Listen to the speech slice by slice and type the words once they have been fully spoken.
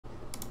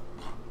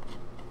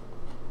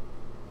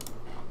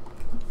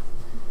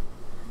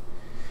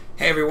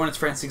Hey everyone, it's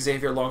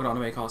Xavyer logging on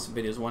to make awesome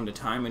videos one at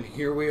a time, and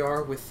here we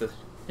are with the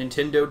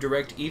Nintendo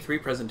Direct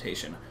E3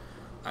 presentation.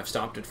 I've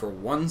stopped it for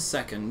 1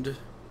 second,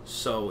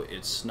 so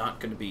it's not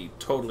going to be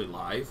totally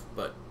live,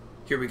 but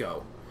here we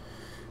go.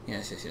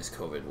 Yes,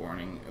 COVID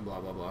warning,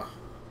 blah blah blah.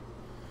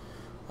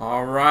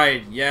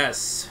 Alright,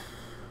 yes.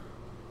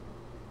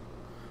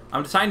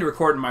 I'm deciding to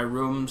record in my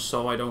room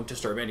so I don't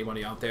disturb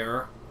anybody out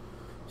there.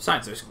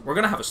 Besides, we're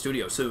going to have a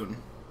studio soon.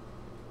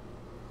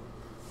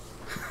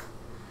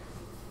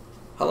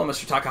 Hello,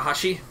 Mr.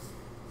 Takahashi.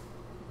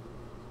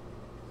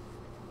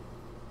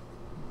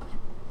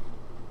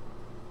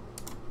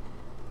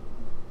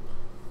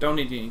 Don't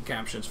need any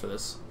captions for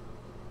this.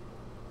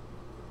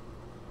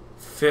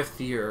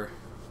 5th year.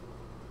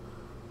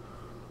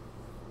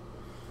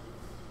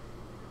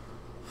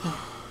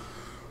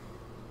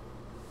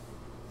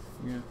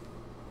 Yeah.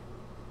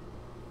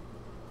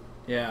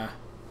 Yeah.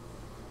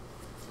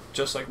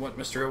 Just like what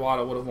Mr.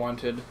 Iwata would have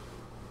wanted.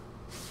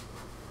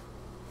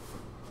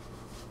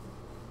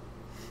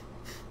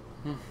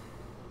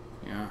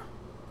 Yeah.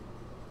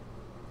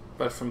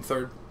 But from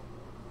third...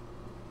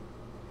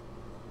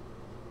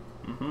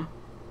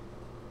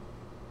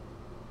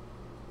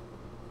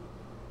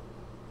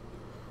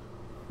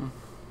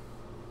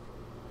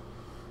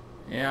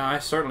 Yeah, I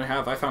certainly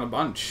have. I found a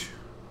bunch.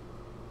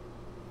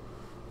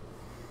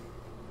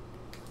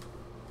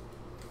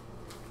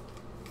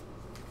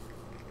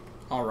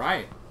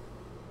 Alright.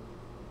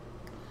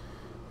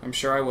 I'm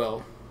sure I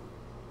will.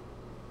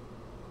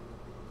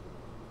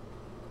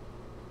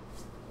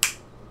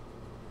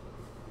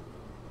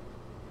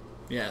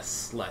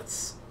 Yes,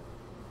 let's.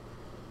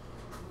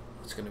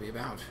 What's it going to be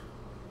about?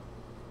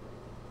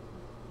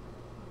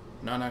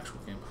 Non-actual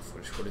gameplay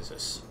footage. What is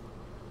this?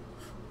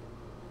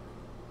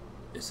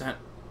 Is that...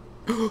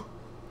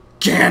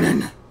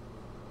 Ganon!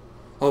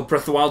 Oh,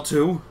 Breath of the Wild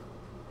 2?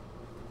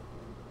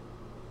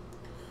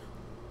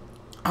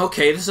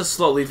 Okay, this is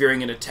slowly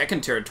veering into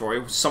Tekken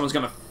territory. Someone's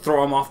going to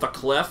throw him off the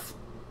cliff.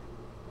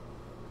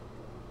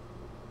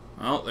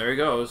 Oh, there he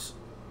goes.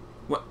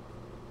 What?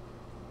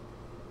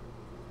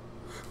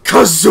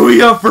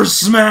 Kazuya for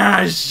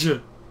Smash!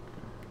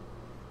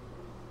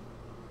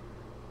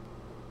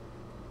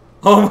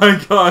 Oh my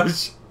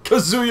gosh!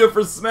 Kazuya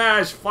for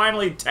Smash!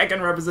 Finally,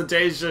 Tekken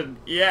representation!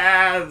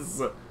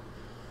 Yes!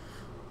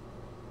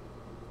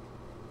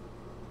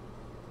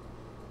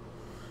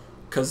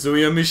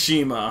 Kazuya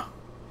Mishima.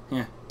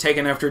 Yeah,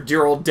 taken after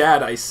dear old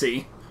dad, I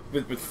see.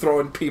 With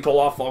throwing people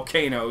off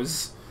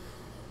volcanoes.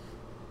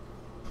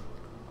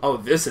 Oh,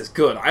 this is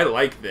good. I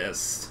like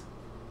this.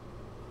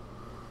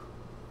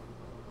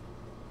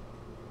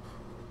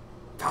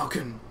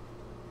 Falcon.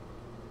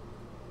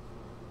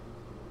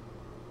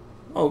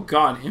 Oh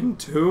god, him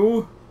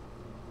too?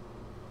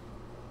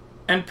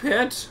 And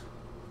Pit?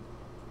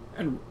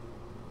 And...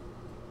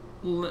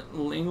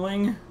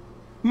 Lingling?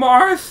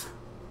 Marth?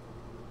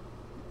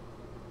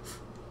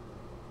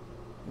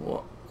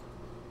 What?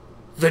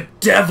 The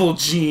Devil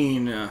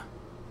Gene!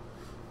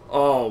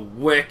 Oh,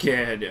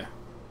 wicked.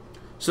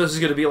 So this is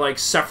gonna be like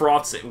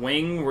Sephiroth's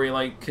wing, where he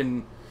like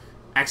can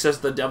access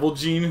the Devil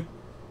Gene?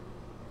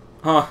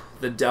 Huh,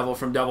 the devil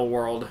from Devil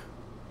World.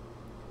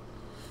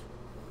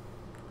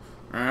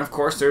 And of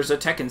course, there's a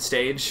Tekken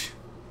stage.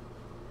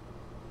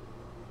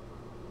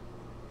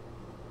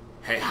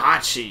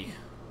 Heihachi.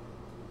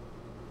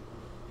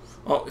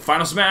 Oh,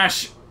 Final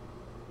Smash!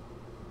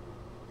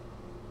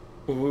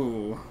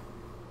 Ooh.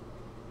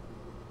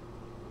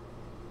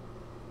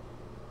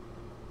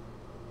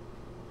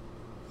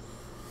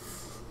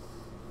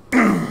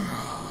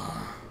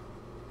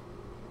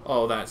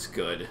 Oh, that's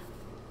good.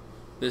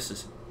 This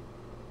is...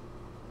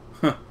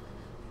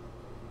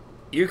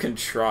 You can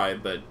try,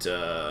 but,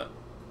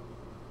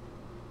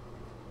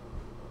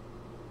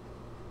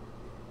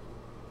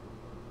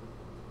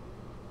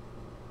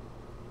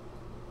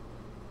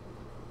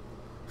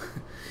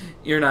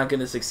 You're not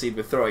gonna succeed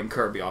with throwing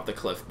Kirby off the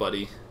cliff,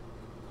 buddy.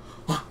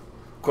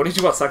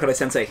 Konnichiwa,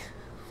 Sakurai-sensei.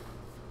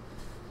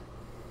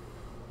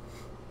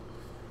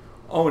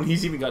 Oh, and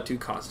he's even got 2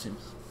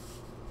 costumes.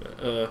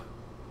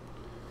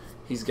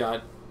 He's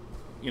got,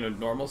 you know,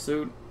 normal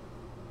suit,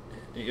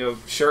 you know,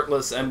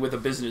 shirtless, and with a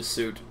business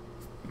suit.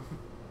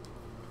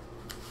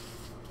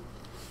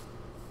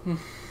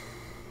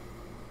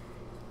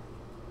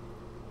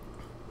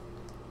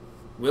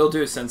 Will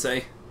do,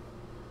 Sensei.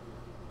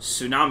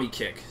 Tsunami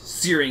Kick,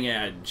 Searing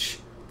Edge,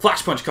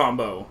 Flash Punch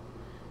Combo,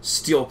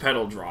 Steel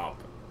Pedal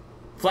Drop,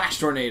 Flash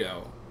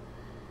Tornado,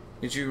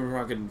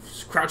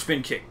 Crouch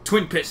Spin Kick,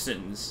 Twin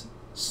Pistons,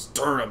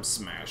 Sternum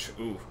Smash,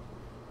 ooh,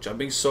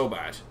 Jumping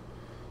Sobat,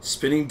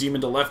 Spinning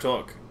Demon to Left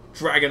Hook,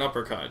 Dragon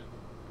Uppercut,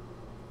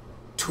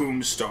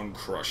 Tombstone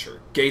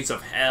Crusher, Gates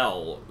of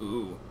Hell,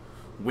 ooh,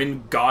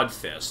 Wind God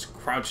Fist,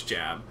 Crouch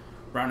Jab,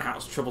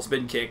 Roundhouse Triple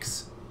Spin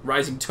Kicks,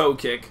 Rising Toe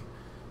Kick,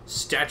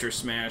 Stature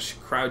Smash,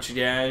 Crouch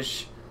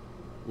Dash,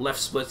 Left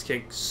Split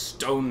Kick,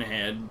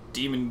 Stonehead,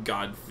 Demon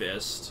God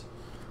Fist,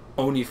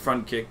 Oni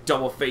Front Kick,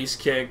 Double Face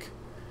Kick,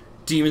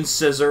 Demon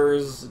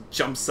Scissors,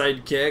 Jump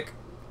Side Kick,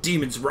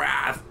 Demon's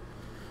Wrath,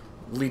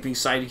 Leaping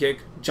Sidekick,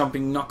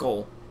 Jumping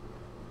Knuckle,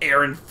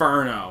 Air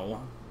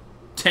Inferno.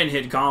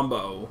 10-hit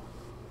combo.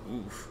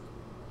 Oof.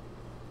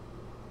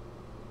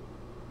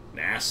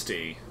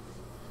 Nasty.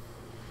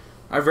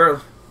 I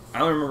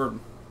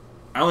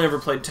only ever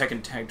played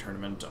Tekken Tag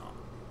Tournament.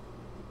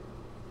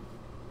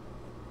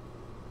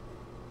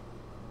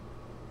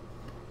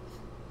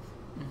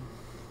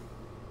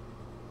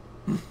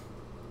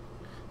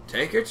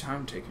 Take your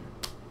time taking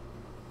it.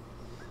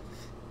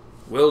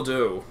 Will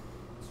do.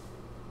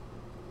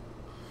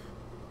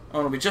 Oh,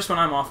 it'll be just when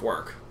I'm off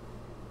work.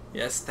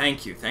 Yes,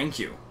 thank you, thank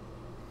you.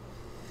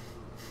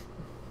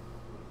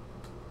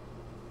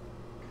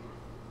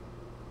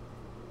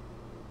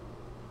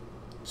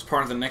 It's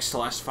part of the next to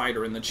last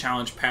fighter in the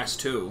Challenge Pass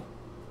 2.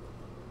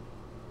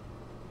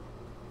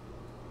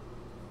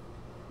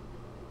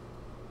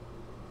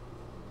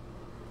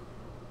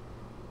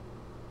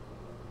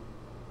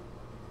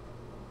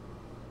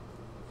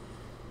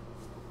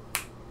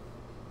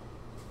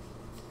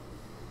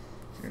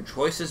 Your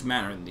choices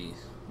matter in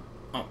these.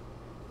 Oh.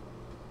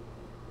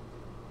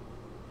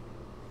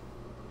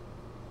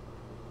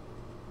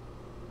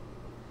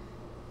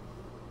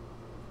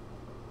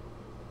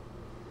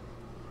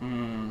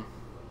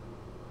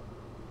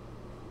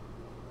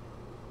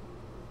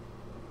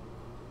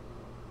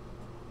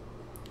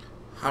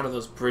 How do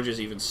those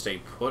bridges even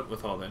stay put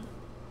with all that?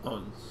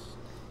 Oh,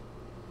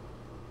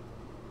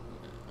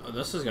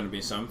 this is going to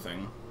be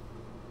something.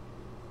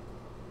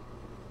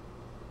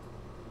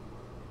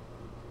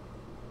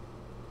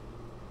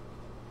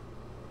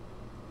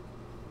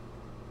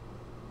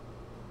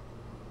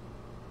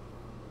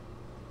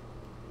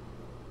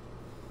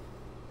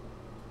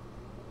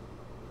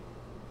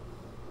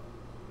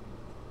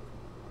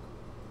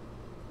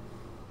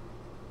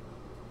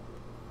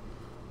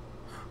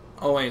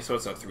 Oh wait, so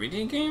it's a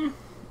 3D game?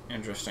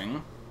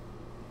 Interesting.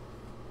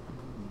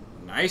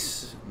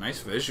 Nice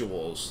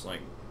visuals, like,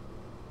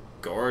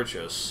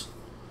 gorgeous.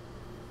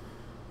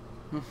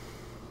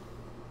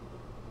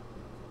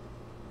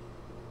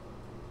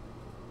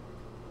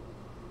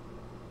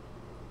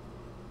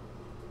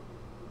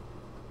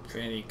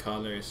 Pretty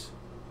colors.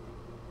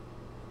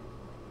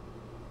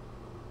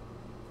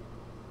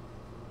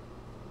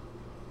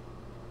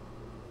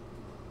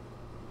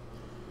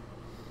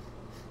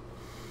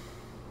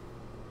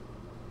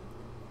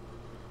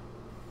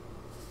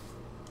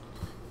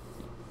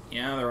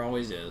 Yeah, there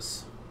always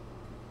is.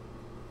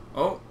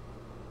 Oh!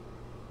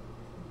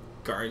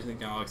 Guardians of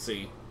the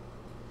Galaxy.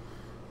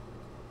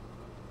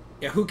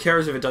 Yeah, who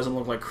cares if it doesn't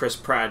look like Chris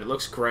Pratt? It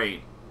looks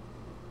great.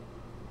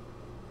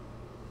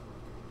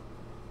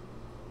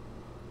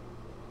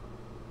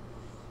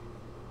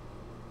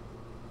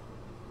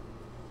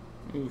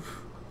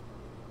 Oof.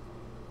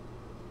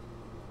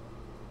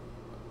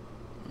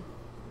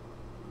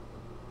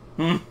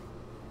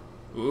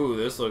 Ooh,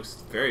 this looks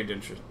very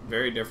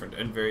different,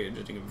 and very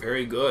interesting, and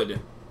very good.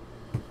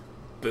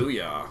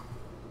 Booyah.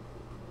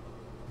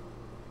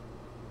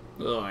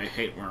 Ugh, I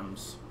hate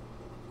worms.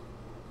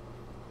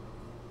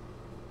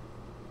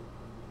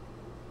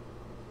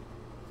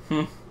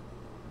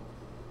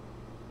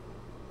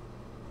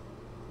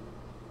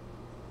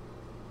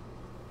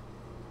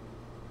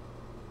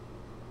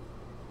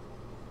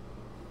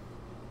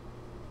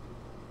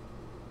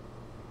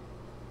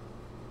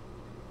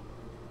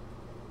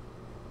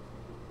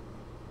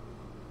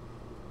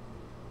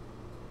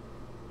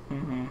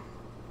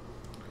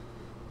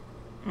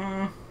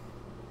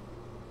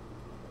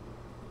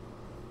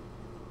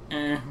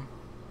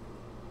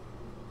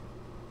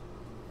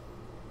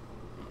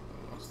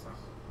 What's that?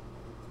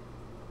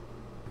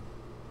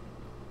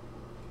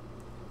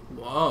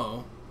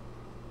 Whoa.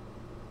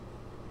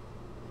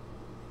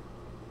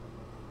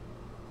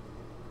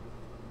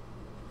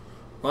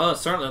 Well, it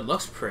certainly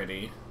looks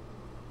pretty.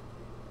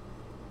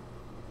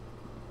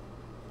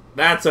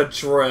 That's a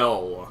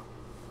drill.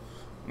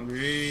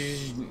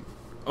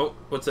 Oh,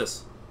 what's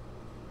this?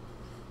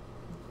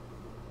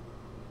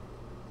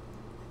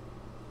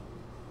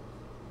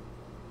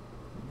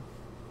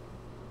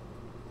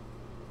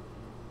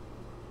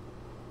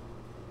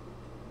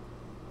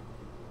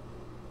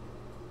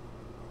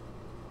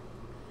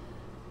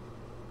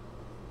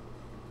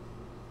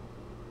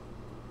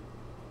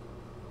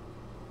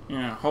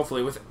 Yeah,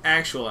 hopefully with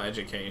actual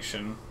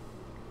education.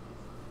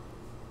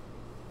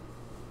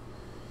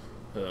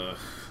 Ugh.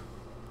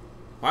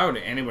 Why would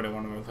anybody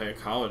want to play a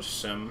college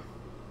sim?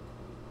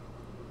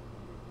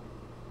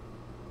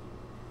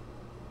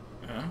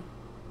 Yeah.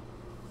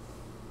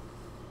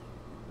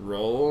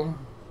 Roll.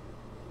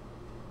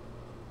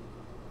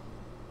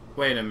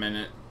 Wait a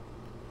minute.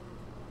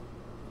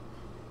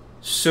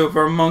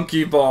 Super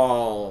Monkey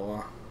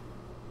Ball.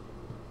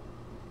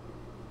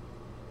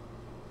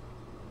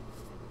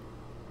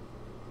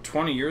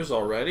 $20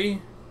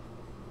 already?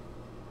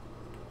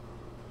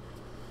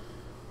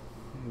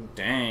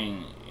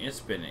 Dang, it's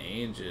been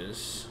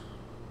ages.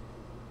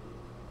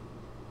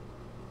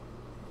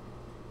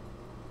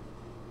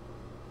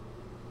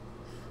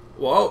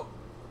 Whoa.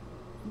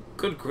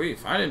 Good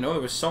grief, I didn't know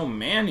there was so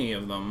many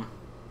of them.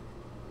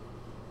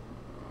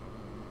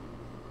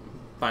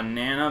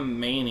 Banana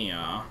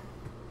Mania.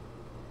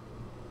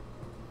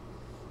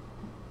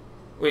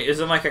 Wait,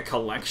 is it like a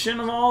collection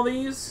of all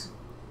these?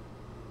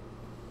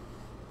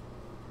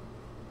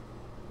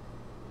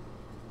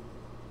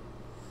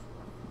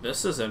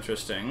 This is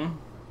interesting.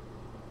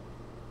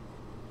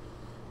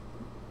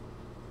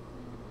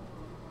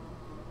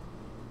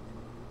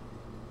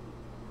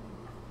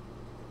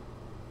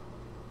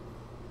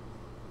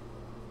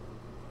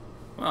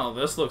 Well,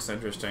 this looks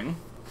interesting.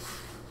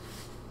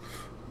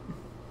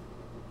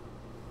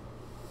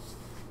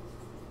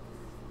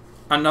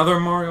 Another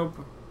Mario...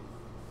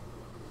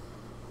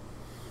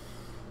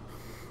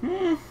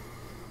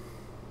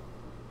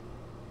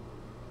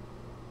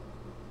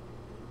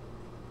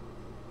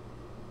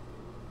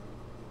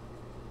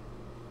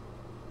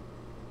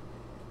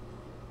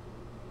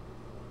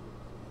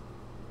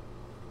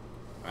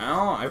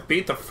 Well,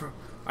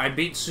 I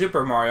beat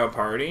Super Mario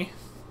Party.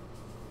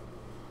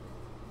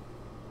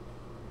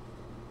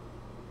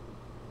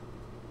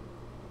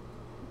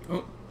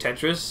 Oh,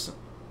 Tetris.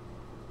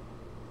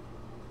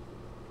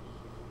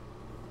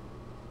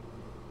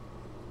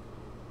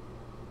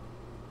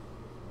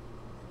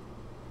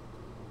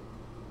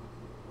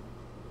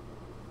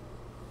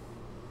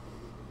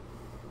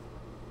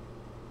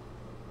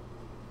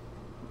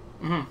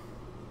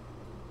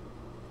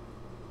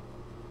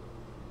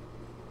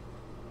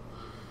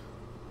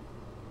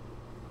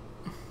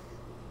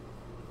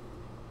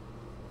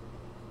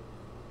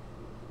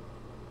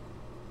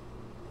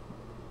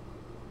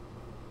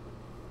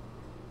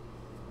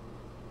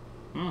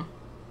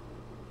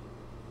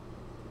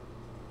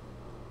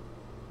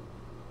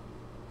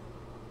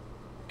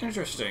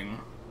 Interesting.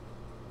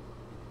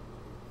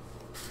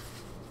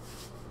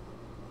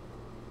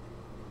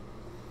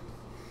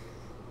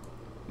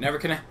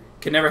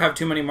 Can never have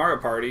too many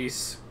Mario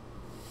parties.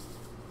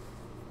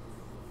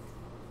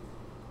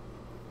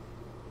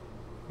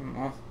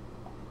 Well,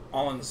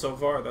 all in so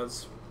far,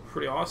 that's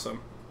pretty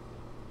awesome.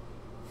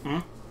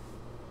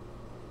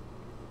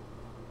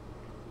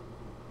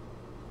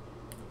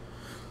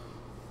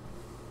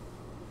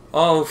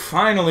 Oh,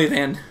 finally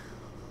then.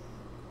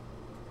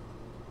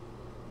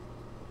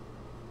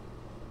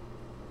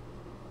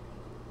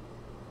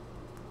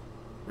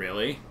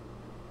 Really?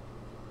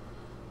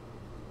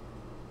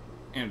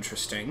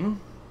 Interesting.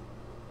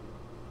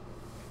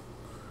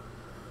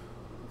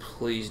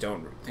 Please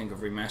don't think of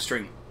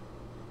remastering.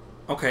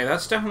 Okay,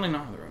 that's definitely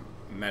not the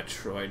right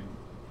Metroid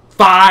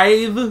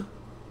 5.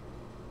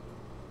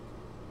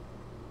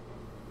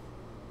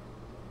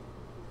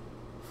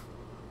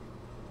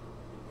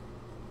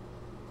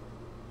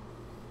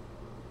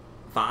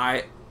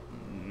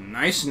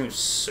 Nice new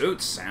suit,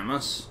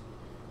 Samus.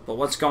 But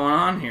what's going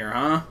on here,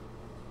 huh?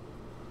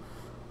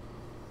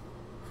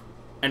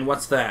 And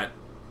what's that?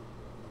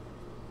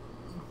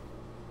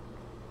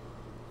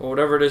 Well,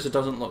 whatever it is, it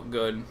doesn't look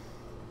good.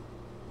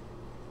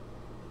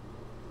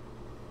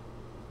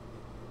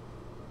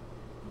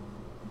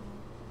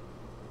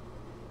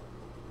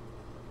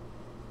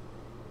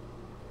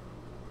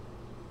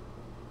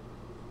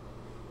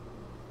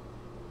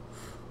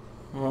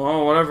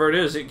 Oh, whatever it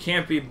is, it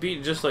can't be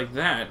beat just like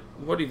that.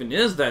 What even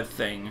is that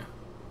thing?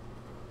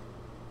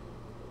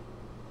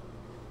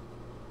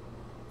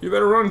 You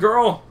better run,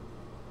 girl!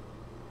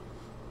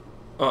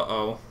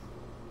 Uh-oh.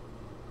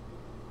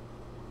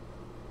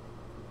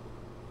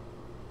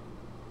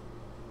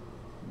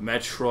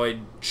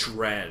 Metroid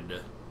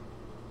Dread.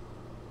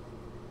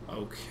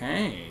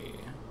 Okay.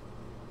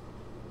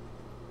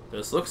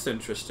 This looks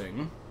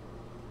interesting.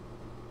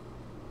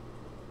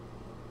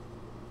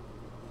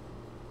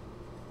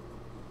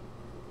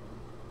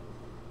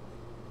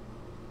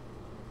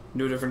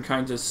 New different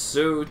kinds of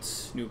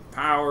suits, new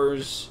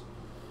powers.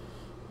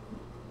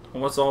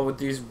 What's all with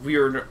these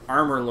weird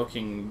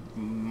armor-looking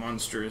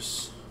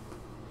monsters?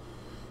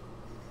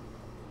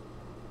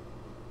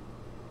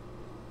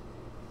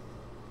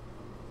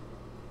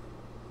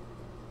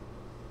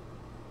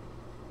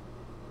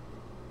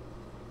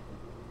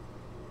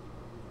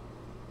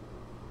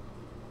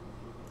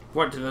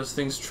 What, do those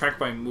things track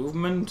by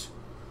movement?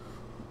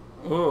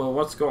 Oh,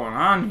 what's going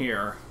on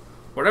here?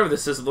 Whatever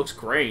this is, it looks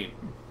great.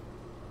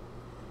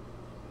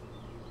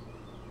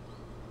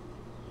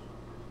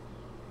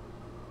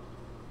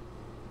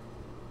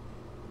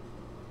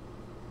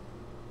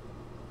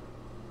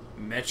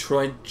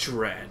 Metroid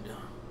Dread.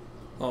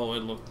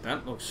 Oh,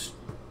 that looks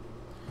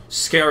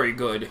scary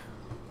good.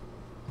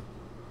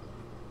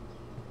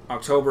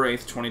 October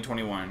 8th,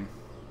 2021.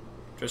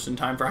 Just in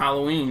time for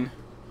Halloween.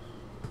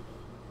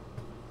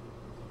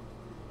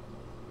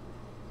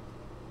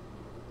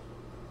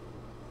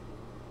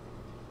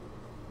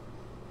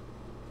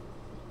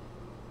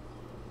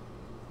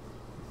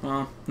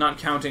 Well, not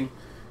counting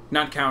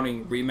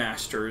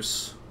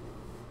remasters.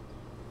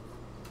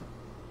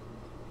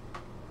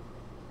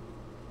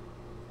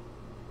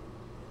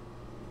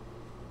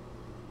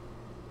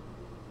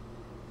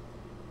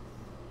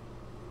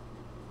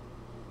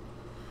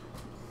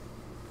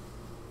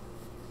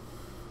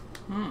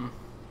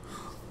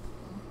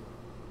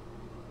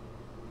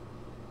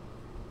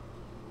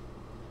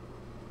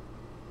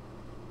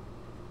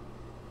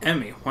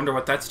 Emmy. Wonder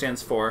what that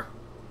stands for.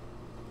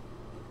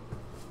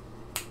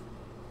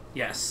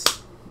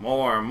 Yes.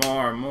 More,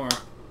 more, more.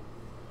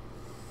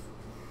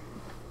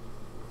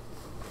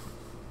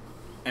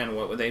 And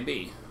what would they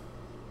be?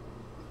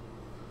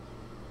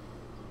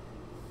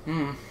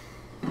 Hmm.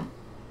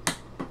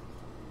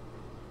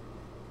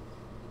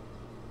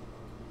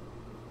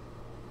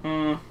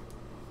 Hmm.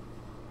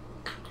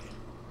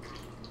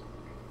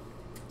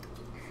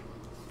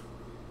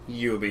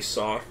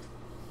 Ubisoft.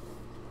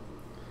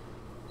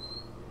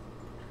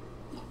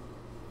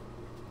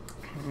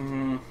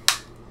 Hmm.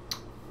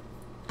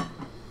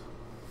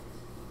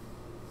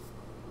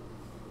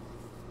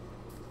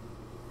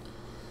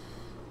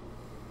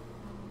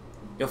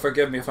 You'll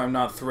forgive me if I'm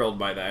not thrilled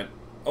by that.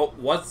 Oh,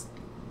 what's...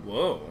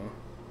 Whoa.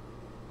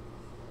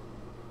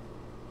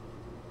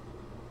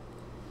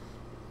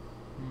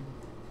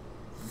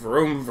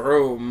 Vroom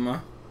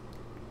vroom.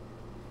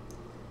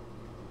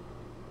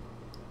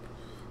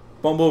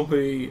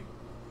 Bumblebee.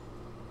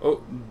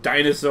 Oh,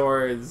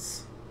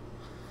 dinosaurs.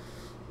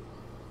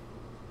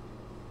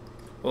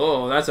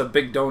 Oh, that's a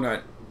big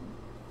donut.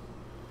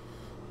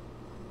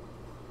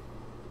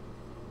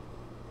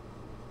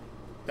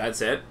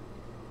 That's it?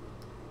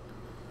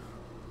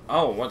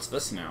 Oh, what's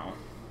this now?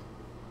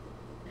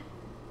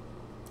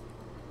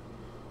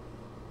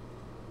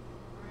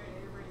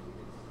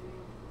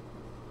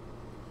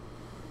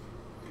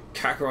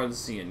 Kakarot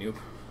Z, a noob.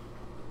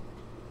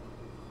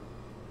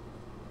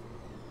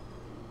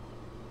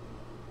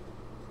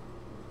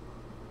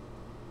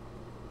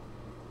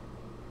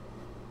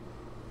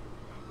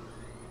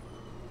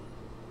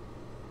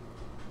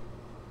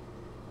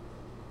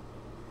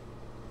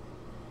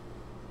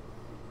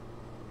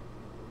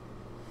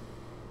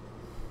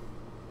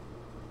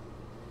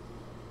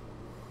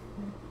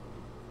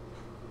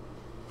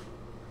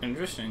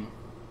 Interesting.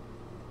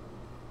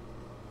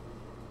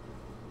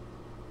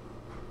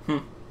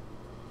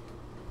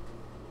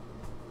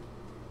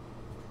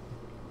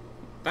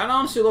 That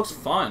honestly looks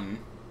fun.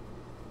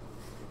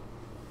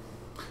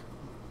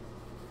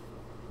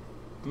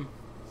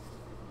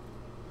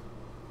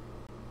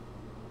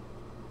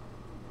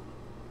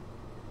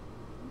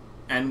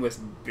 And with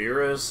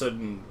Beerus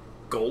and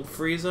Gold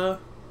Frieza?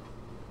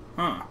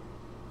 Huh.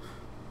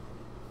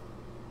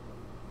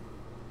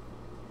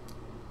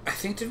 I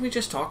think, did we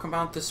just talk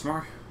about this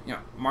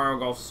Mario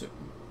Golf Super?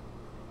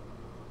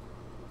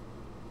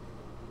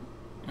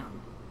 Yeah.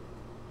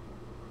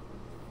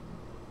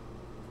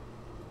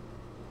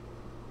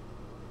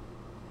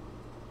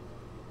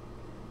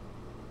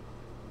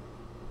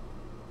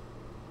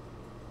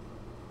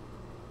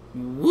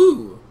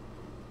 Woo!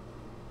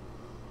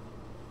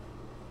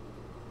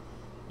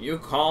 You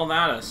call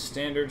that a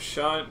standard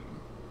shot?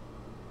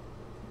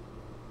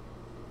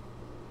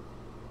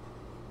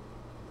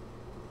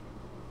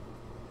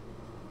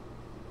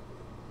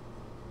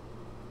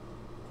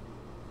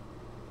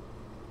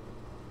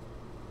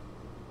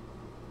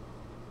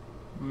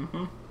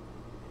 Mm-hmm.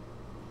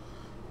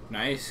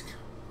 Nice.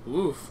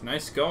 Oof,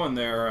 nice going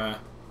there, oh.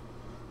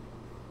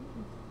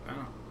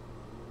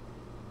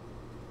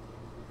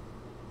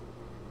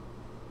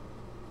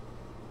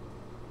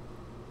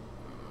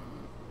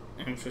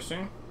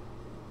 Interesting.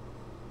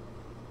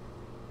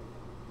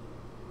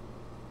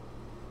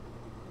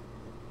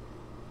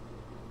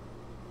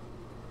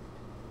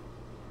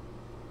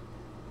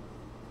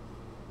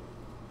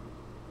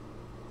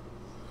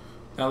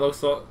 That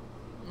looks like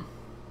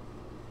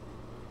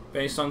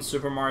based on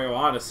Super Mario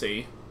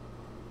Odyssey.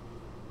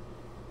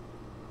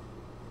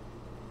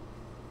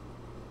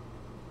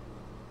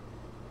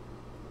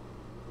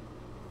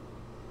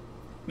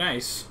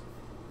 Nice.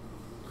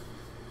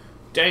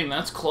 Dang,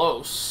 that's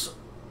close.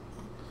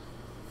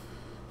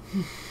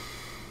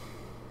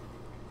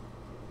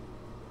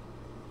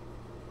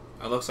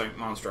 That looks like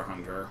Monster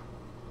Hunter.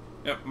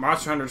 Yep,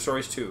 Monster Hunter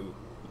Stories 2.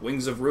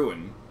 Wings of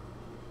Ruin.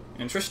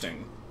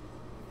 Interesting.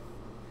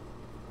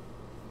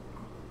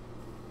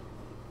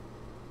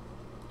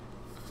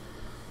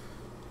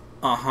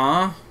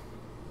 Uh-huh.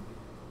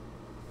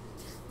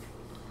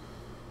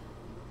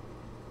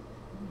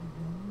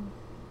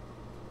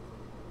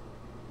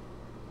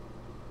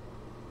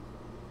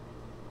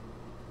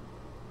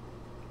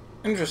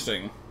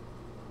 Interesting.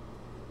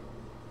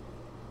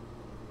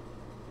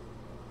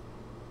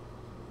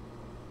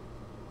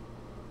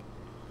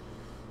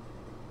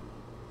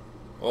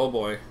 Oh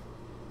boy.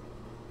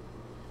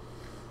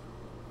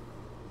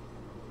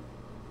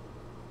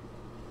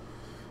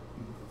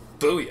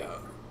 Booyah.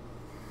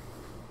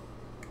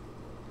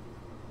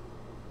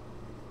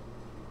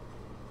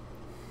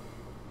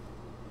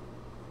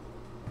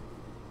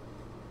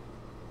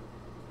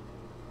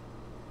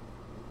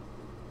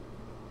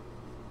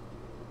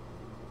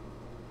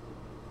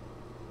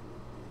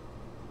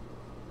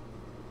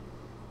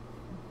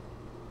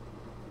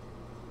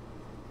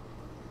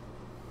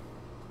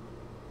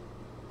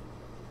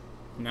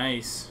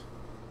 Nice.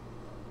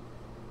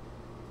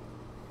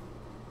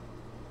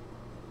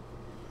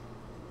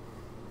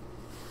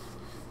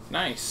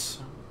 Nice.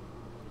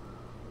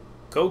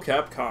 Go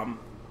Capcom.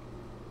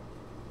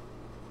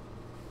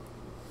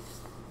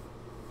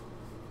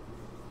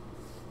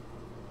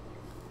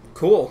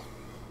 Cool.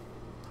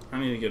 I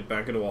need to get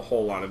back into a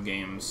whole lot of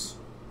games.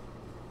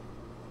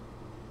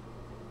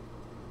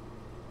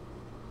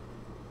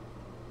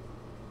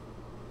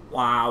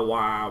 Wah,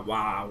 wah,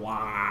 wah,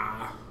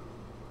 wah.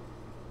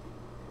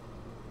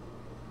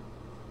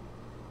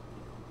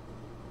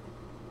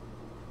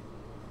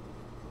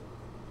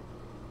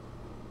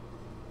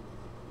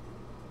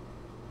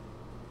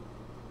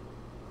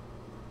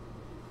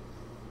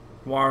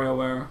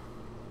 WarioWare.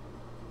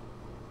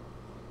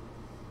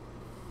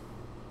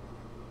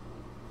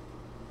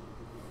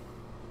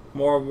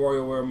 More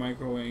WarioWare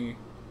microwave.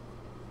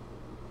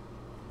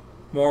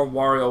 More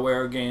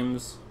WarioWare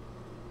games.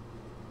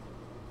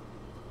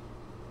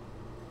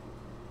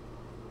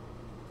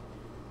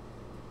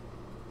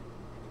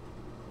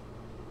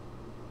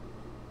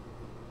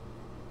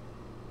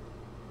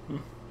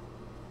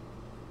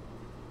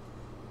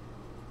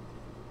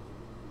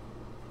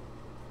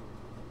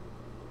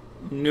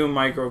 New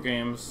micro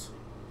games.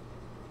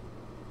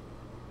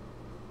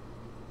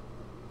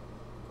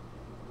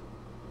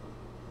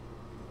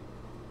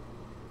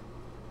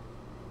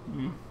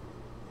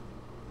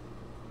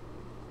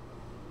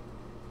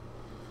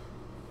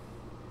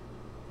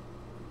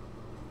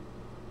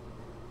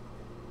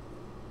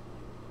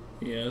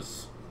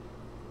 Yes.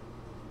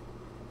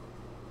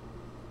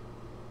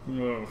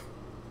 Ugh.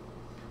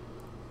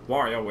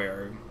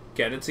 WarioWare,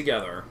 get it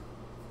together.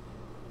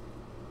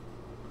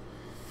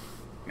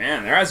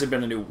 Man, there hasn't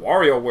been a new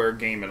WarioWare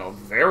game in a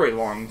very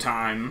long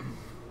time.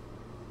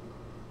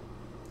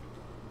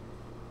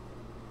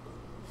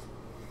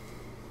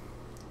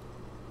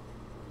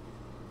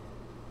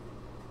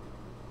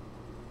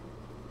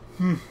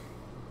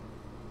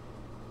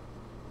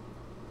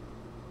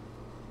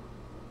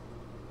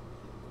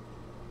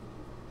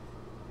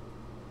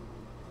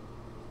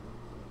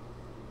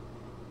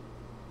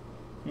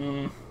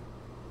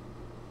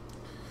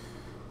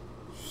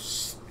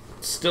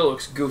 Still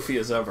looks goofy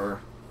as ever.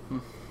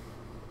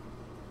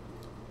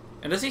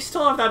 And does he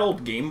still have that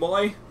old Game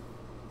Boy?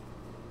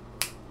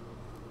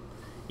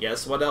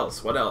 Yes, what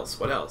else? What else?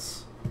 What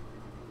else?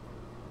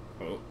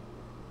 Oh.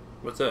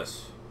 What's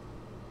this?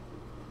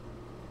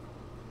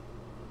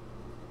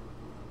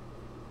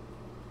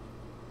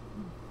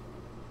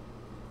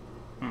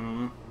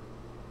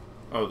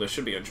 Oh, this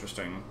should be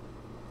interesting.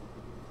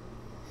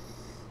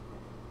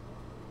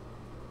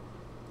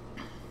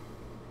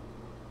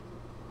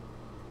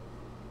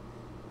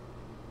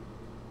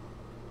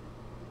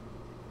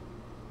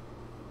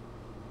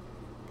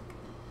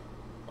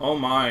 Oh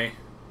my.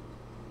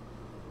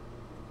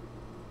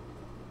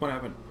 What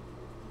happened?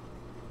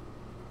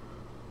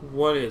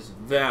 What is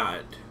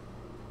that?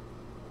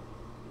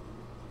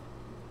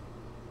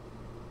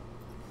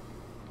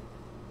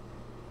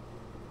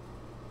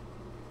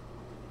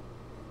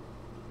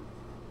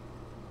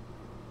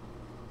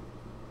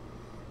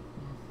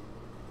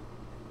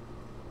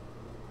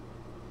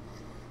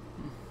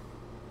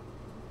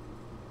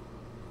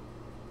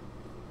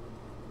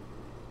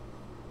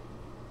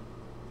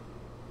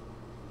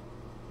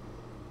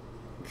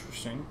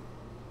 Interesting.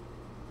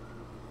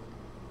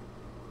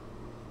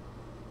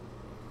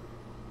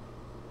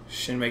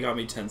 Shin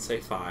Megami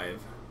Tensei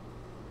 5.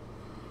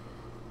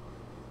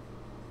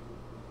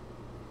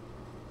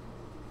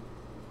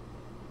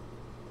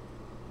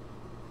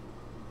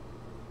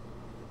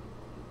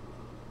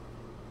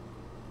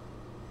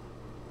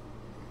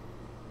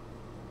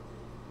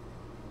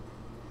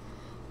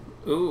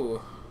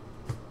 Ooh.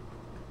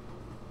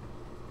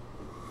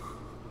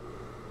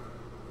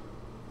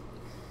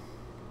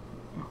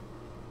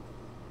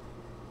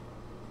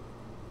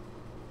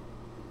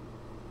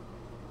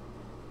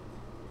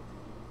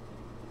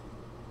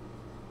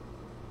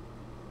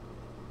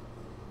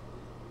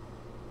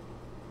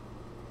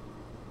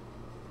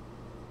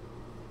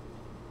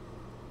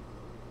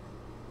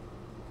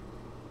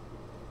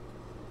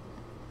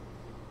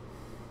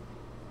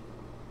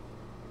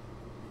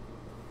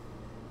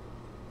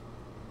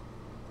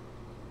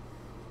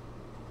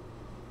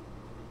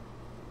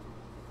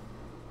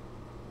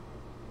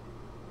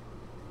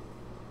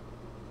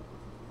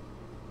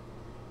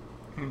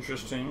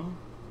 Interesting.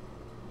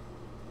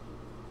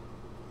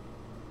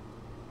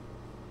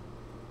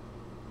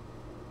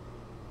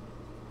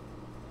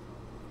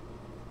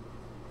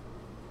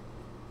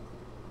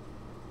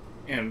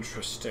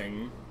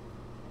 Interesting.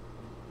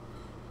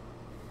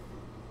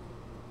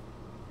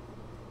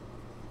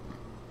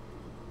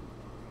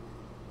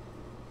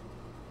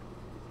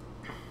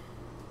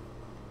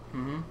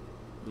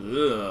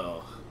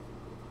 Ugh.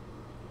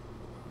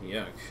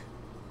 Yuck.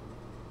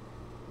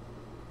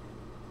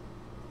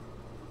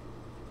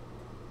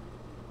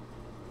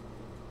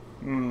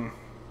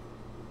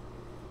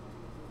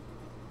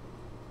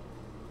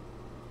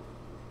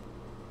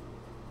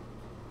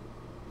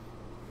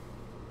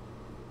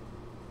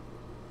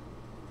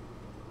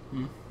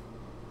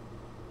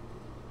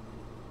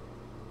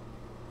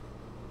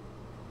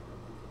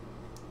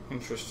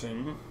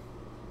 Interesting.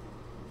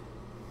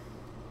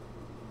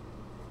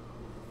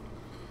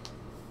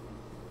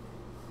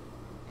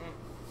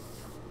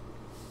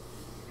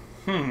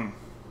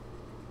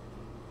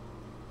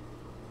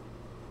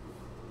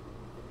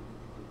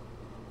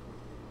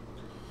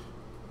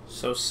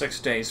 So 6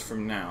 days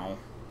from now.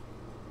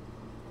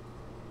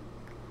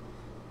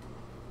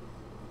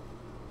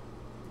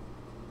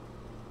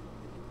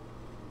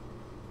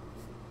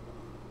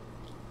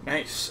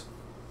 Nice.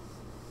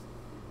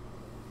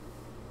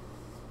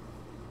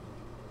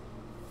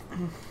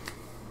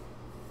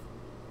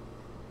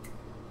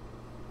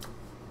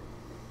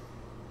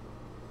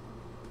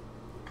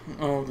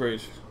 Oh,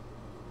 great.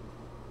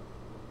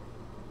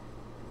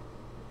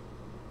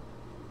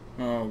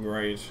 Oh,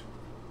 great.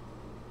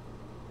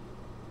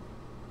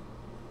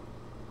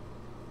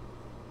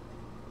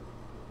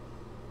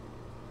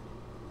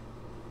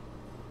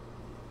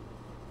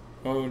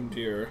 Oh,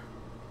 dear.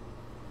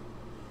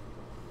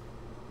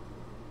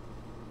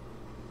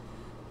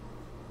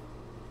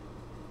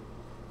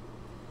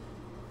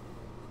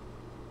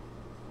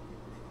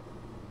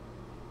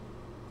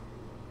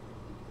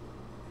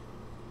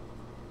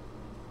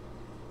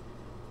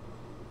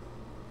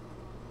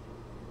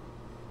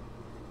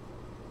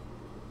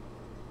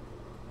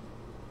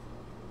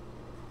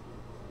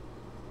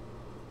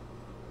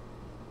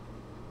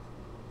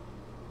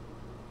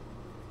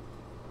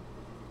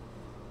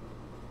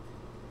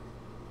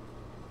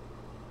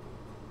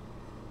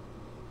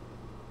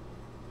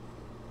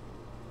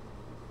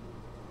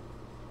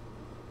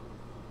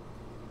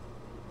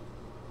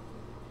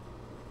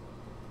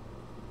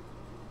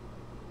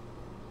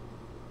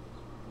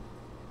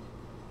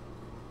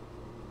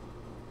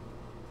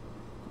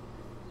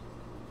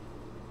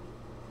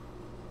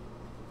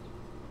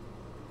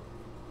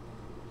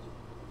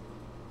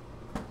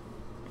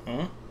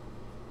 Huh?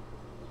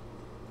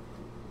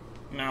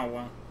 Now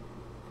what?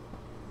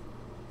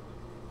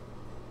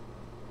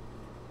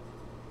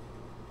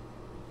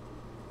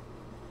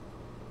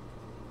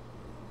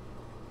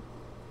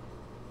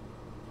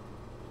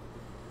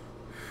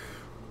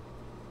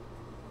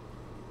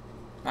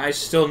 I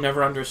still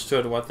never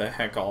understood what the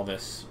heck all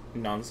this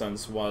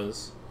nonsense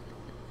was.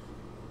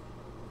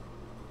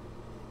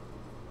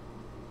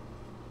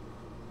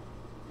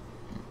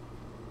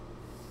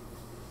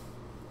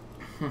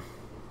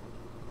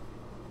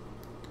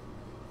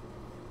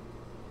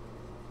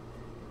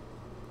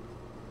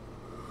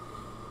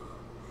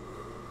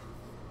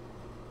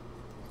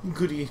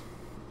 Goody.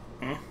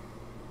 Huh?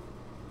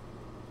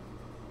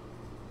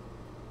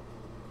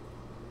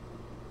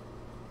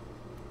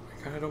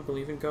 God, I don't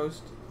believe in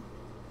ghosts.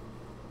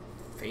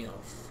 Fatal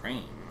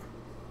frame.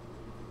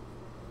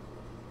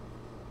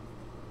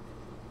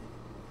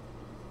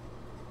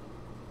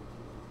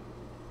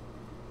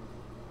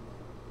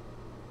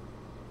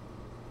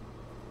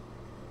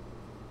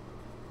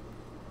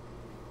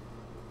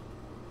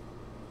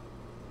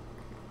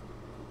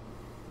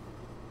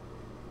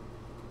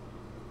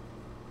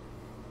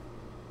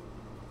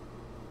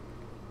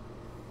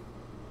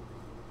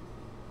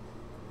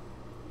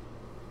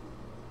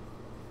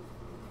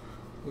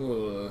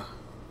 Ugh.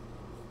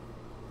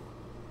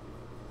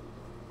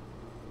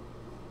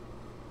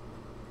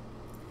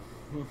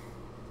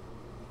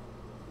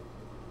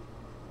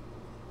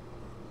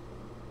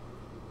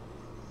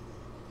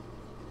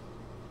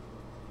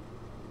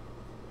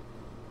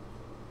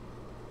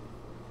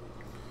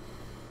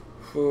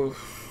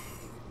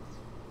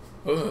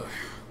 Ugh.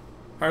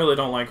 I really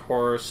don't like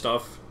horror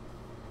stuff.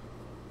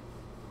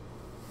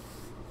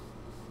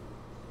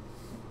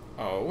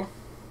 Oh.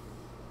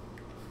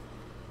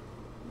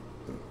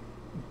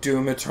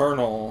 Doom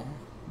Eternal.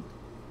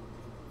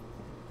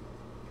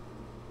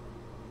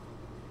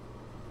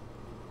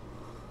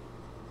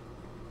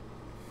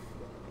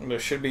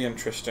 This should be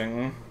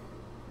interesting.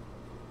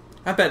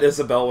 I bet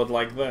Isabel would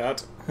like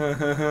that.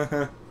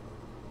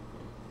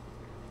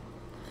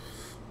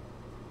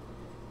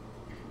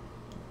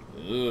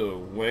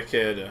 Ooh,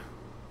 wicked.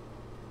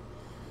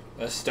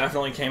 This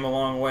definitely came a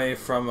long way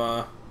from,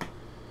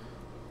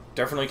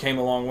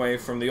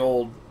 the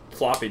old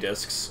floppy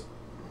disks.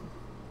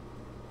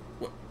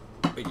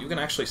 Wait, you can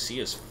actually see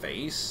his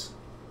face?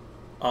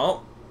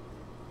 Oh.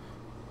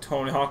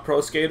 Tony Hawk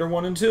Pro Skater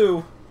 1 and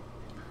 2.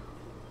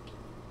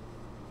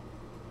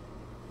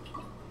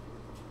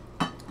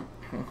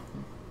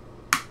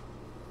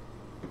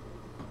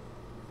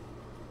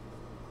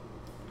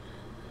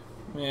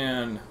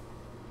 Man.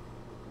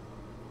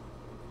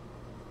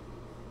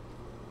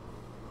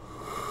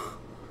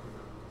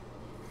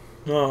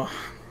 Oh.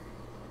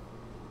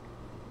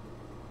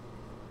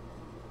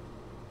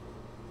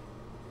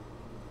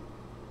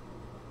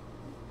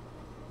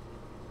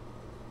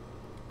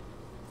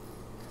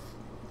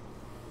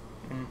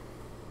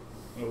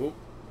 Oh.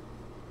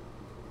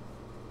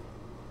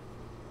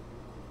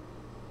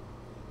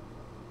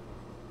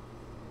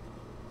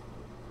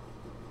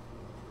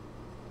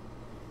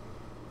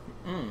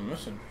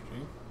 That's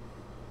interesting.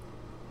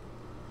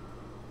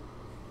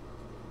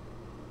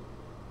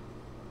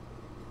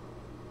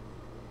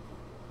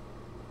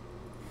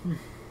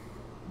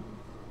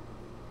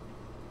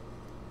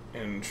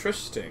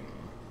 Interesting.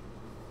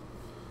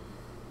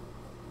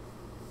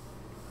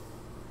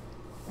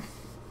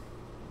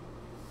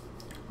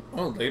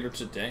 Oh, later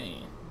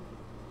today.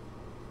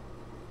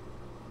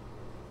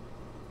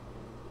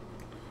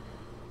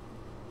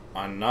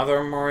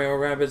 Another Mario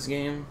Rabbids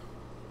game?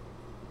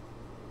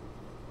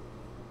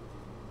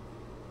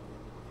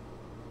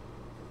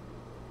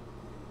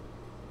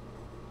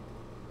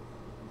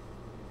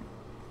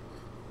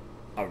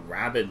 A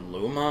Rabid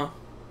Luma?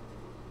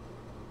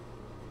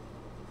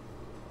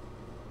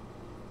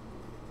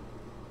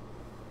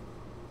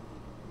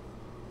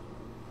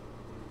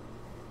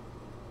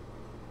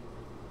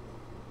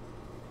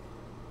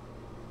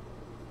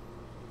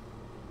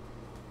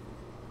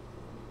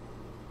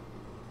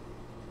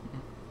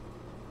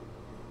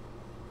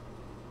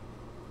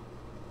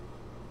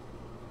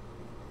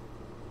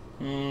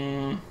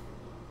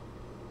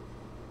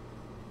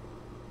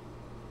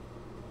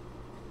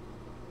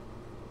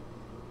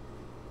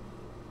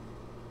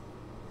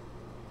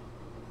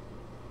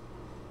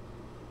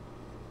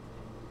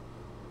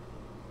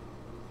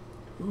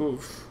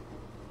 Oof.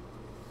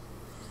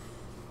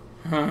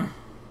 Huh.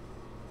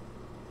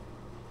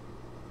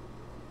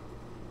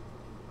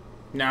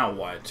 Now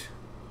what?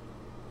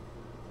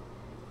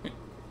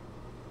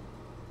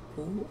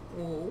 Ooh,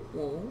 ooh,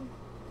 ooh.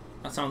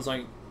 That sounds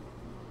like...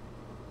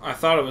 I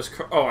thought it was...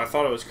 I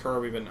thought it was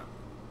Kirby, but no.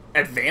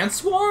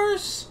 Advance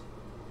Wars?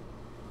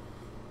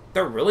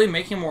 They're really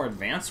making more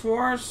Advance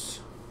Wars?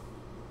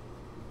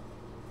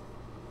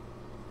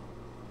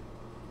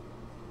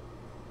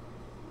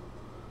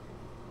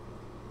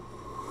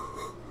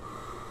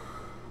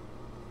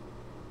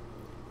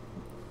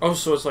 Oh,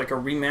 so it's like a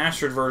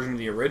remastered version of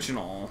the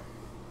original.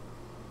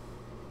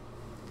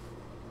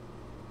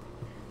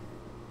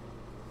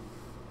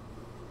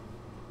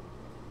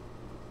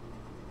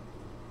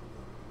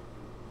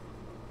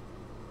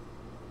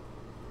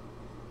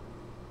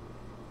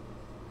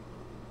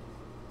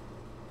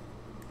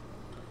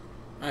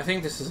 I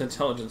think this is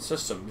Intelligent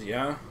Systems,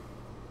 yeah?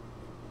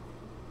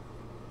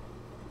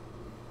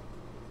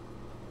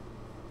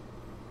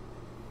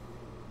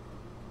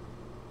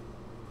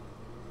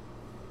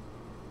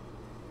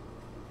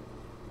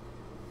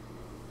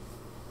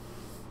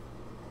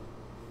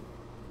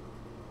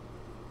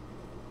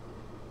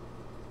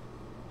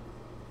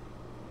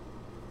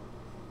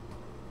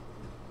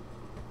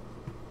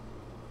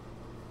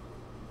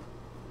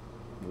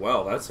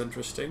 Well, that's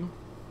interesting.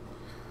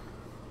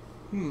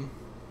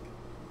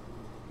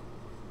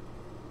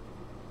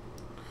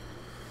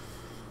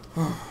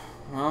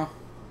 Well,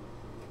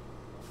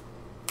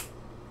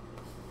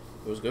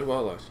 it was good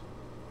while it lasted.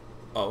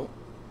 Oh.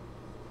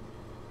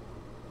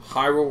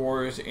 Hyrule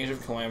Warriors Age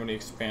of Calamity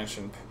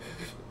expansion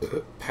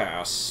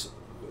pass.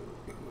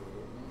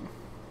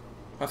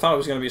 I thought it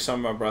was going to be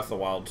something about Breath of the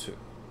Wild too.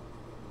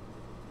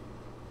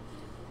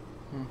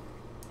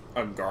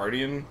 A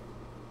Guardian?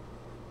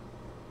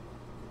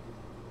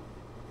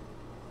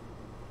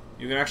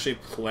 You can actually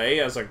play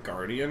as a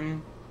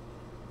Guardian?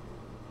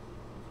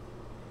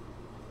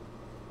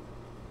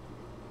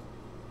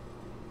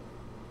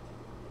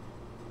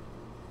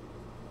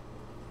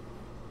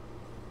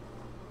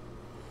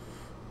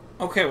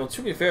 Okay, well,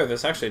 to be fair,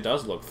 this actually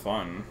does look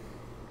fun.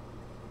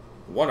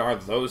 What are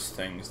those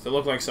things? They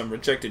look like some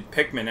rejected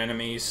Pikmin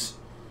enemies.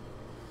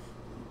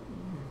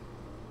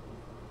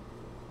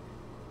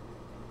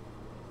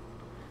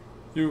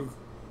 You...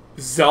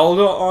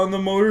 Zelda on the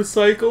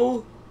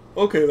motorcycle?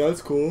 Okay,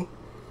 that's cool.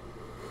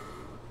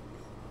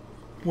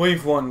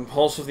 Wave 1,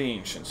 Pulse of the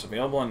Ancients,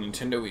 available on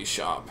Nintendo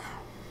eShop.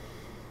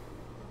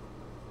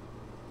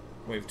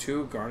 Wave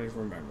 2, Guardian of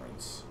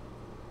Remembrance.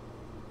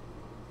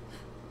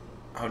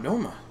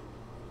 Aonoma.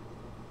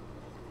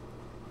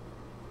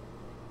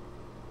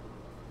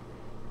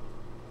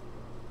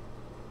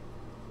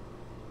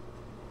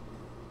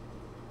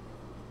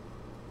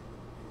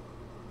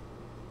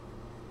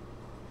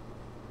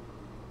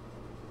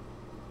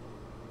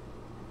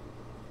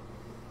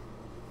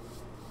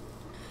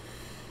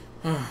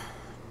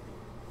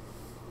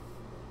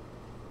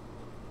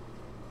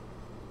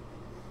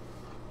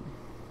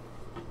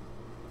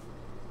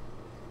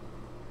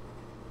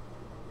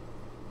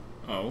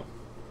 Oh.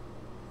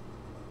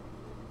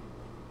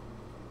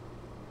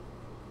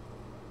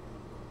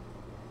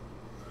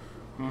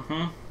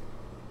 Mm-hmm.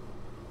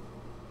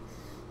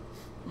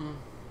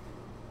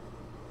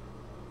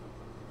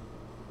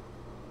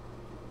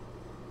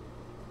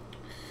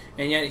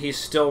 And yet he's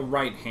still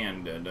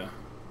right-handed.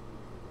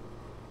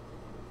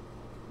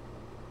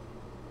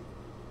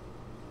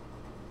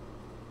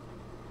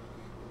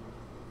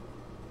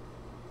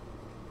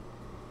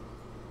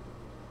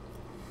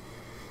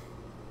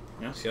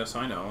 Yes,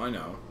 I know, I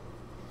know.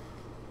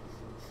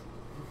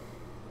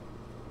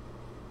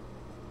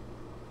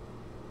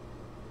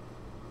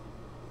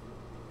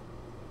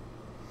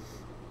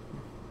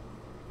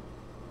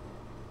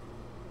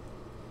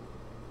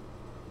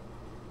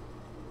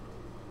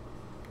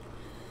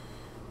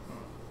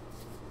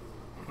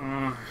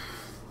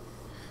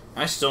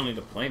 I still need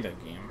to play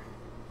that game.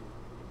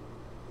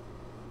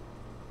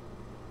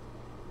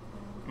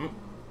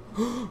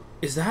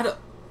 Is that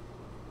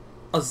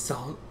a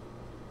Zelda?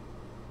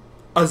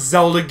 A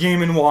Zelda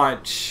Game &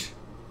 Watch.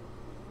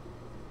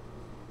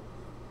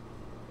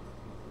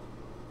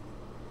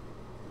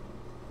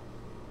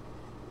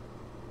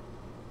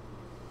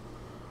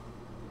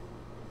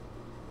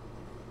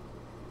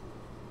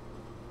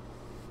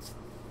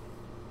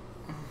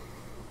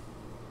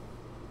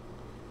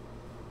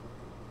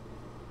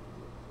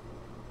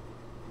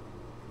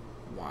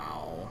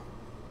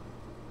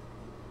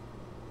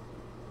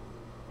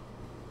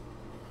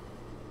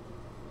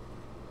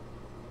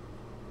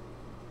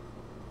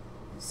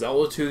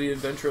 Zelda 2: The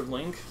Adventure of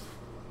Link.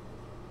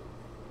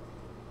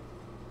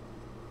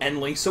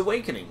 And Link's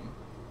Awakening.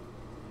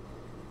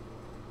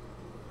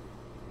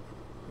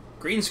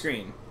 Green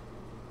screen.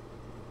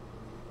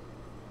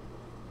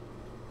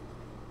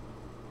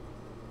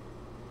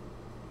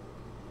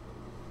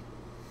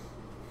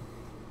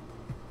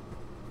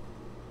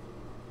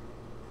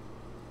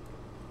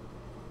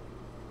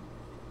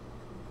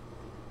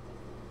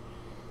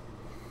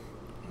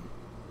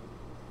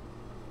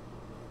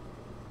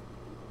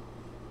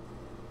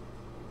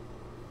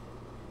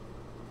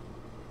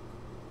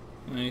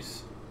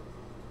 Nice.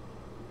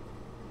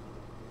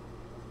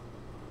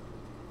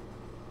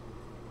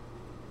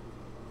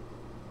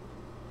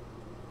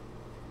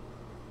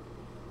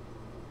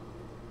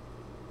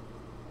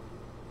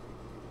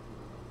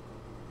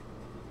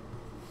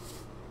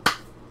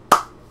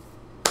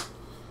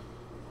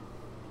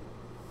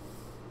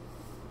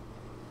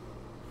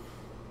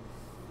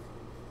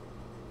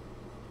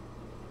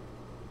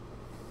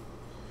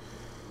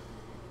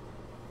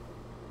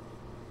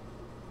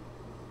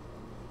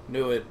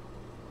 Knew it.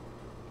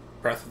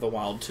 Breath of the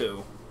Wild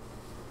 2.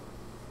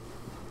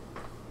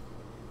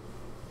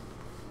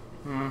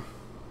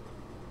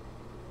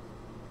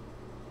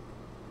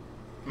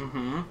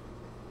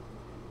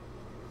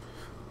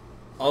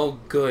 Oh,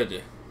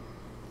 good.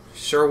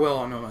 Sure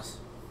will, Anonymous.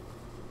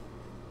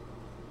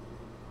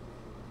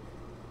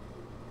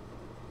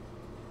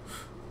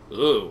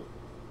 Ooh.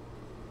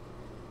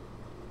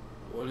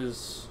 What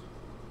is...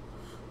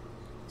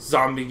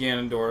 Zombie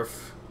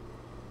Ganondorf?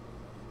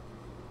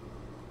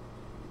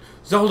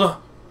 Zelda!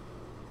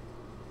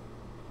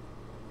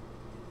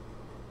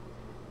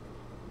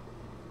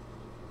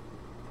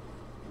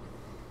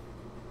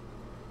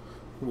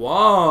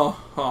 Whoa!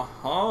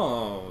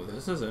 Oh,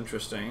 this is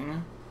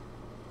interesting.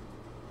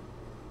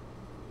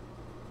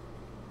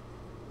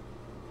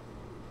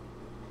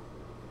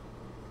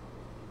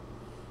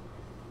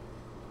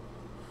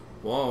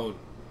 Whoa,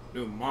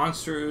 new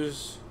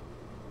monsters,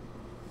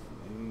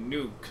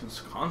 new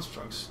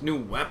constructs, new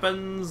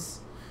weapons,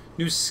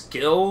 new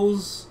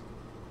skills.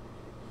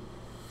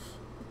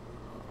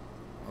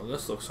 Oh,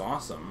 this looks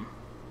awesome.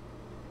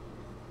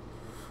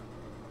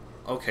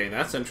 Okay,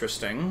 that's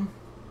interesting.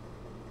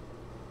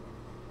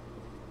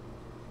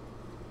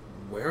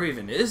 Where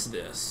even is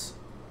this?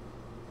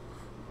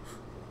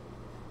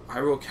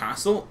 Hyrule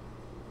Castle?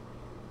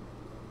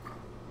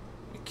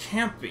 It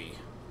can't be.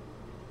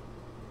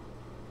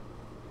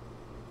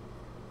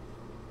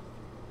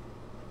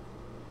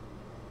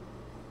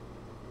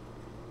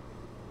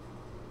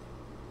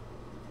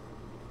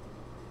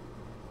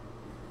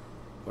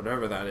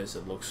 Whatever that is,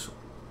 it looks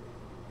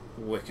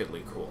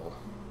wickedly cool.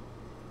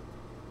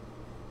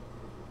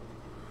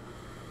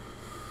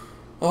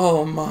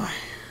 Oh my.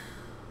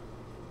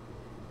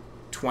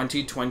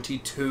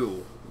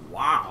 2022.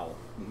 Wow.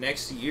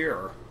 Next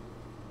year.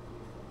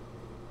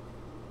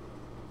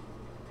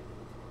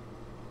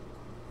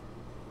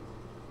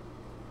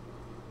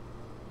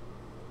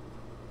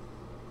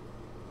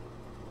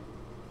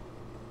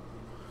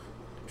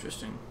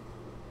 Interesting.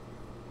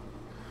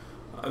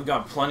 I've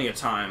got plenty of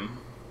time.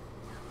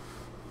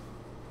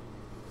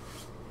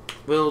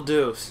 Will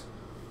do.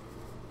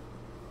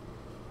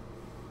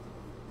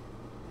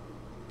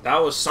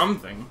 That was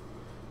something.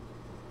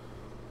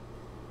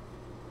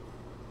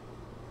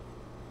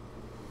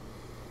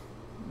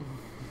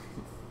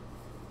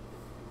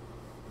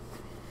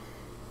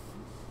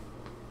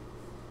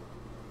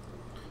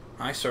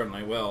 I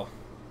certainly will.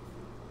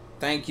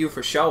 Thank you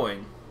for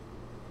showing.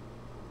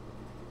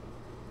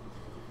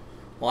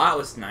 Well, that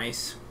was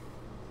nice.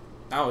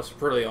 That was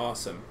pretty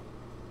awesome.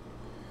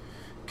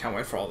 Can't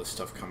wait for all this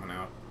stuff coming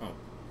out. Oh,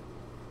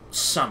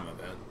 some of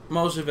it.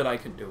 Most of it I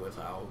could do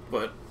without,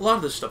 but a lot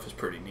of this stuff is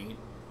pretty neat.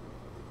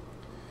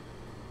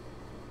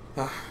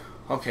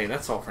 Okay,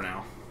 that's all for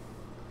now.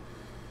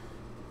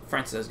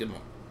 Francis says good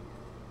morning.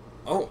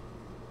 Oh.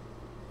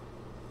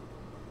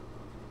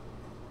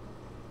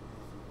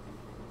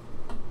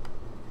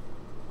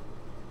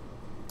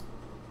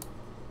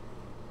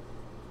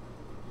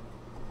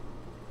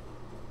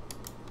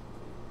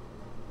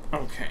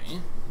 Okay.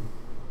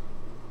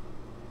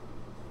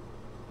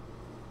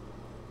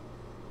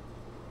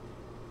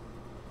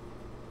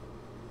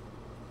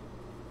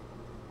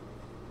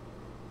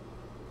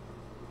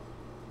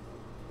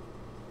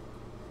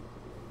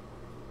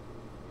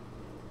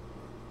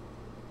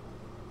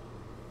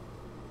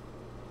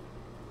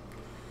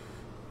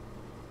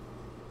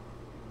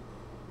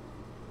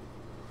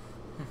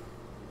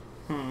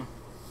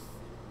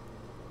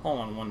 Hold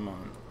on one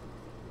moment.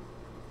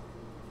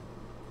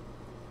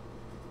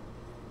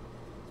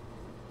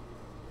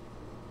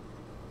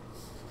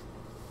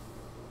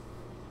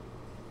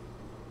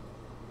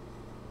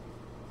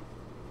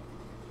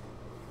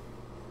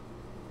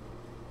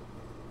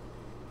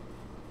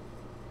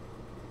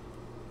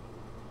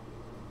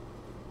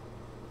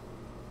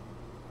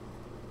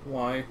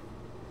 Why?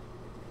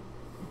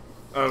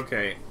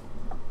 Okay.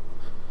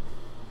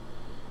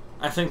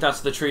 I think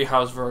that's the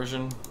treehouse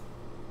version.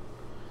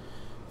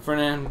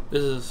 Fernand,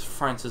 this is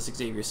Francis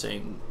Xavyer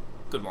saying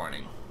good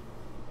morning.